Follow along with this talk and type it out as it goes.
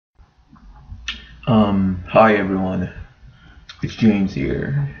Hi everyone, it's James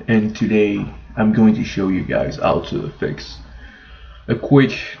here, and today I'm going to show you guys how to fix a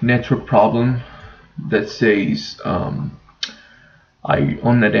quick network problem that says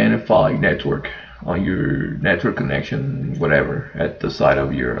unidentified network on your network connection, whatever, at the side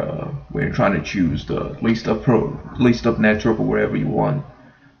of your when you're trying to choose the list of network or whatever you want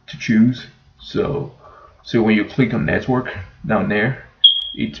to choose. So when you click on network down there,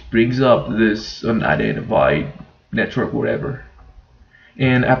 it brings up this unidentified network whatever,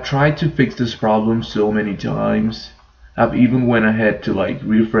 and I've tried to fix this problem so many times. I've even went ahead to like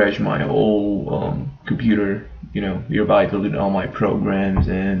refresh my whole computer, thereby deleting all my programs,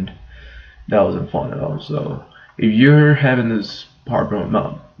 and that wasn't fun at all. So if you're having this problem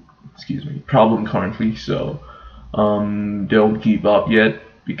currently, don't give up yet,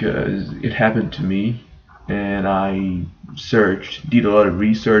 because it happened to me, and I did a lot of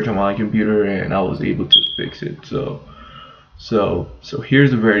research on my computer, and I was able to fix it. So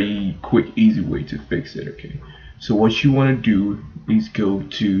here's a very quick, easy way to fix it. Okay, so what you want to do is go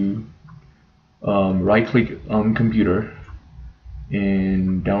to right click on computer,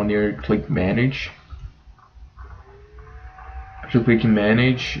 and down there click manage. After clicking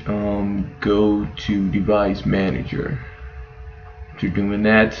manage, go to device manager. After doing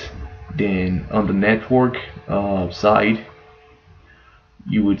that, then on the network side,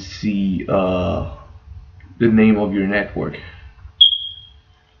 you would see the name of your network.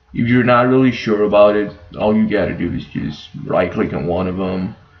 If you're not really sure about it, all you gotta do is just right click on one of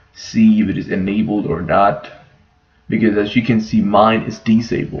them, see if it is enabled or not, because as you can see, mine is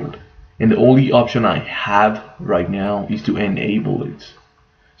disabled, and the only option I have right now is to enable it.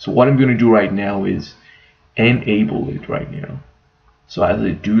 So what I'm gonna do right now is enable it right now. So as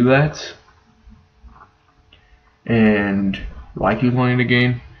I do that and right click on it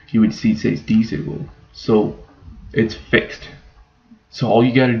again, you would see it says disabled. So it's fixed. So all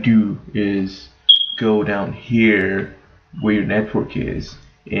you gotta do is go down here where your network is,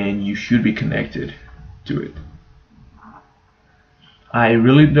 and you should be connected to it. I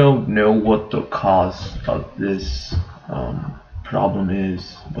really don't know what the cause of this problem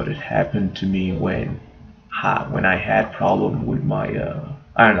is, but it happened to me when I had problem with my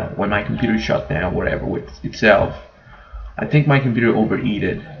I don't know, when my computer shut down, whatever, with itself. I think my computer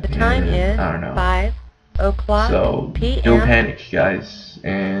overheated. The time is I don't know. 5 o'clock So p.m. don't panic, guys,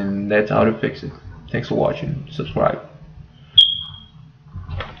 and that's how to fix it. Thanks for watching. Subscribe.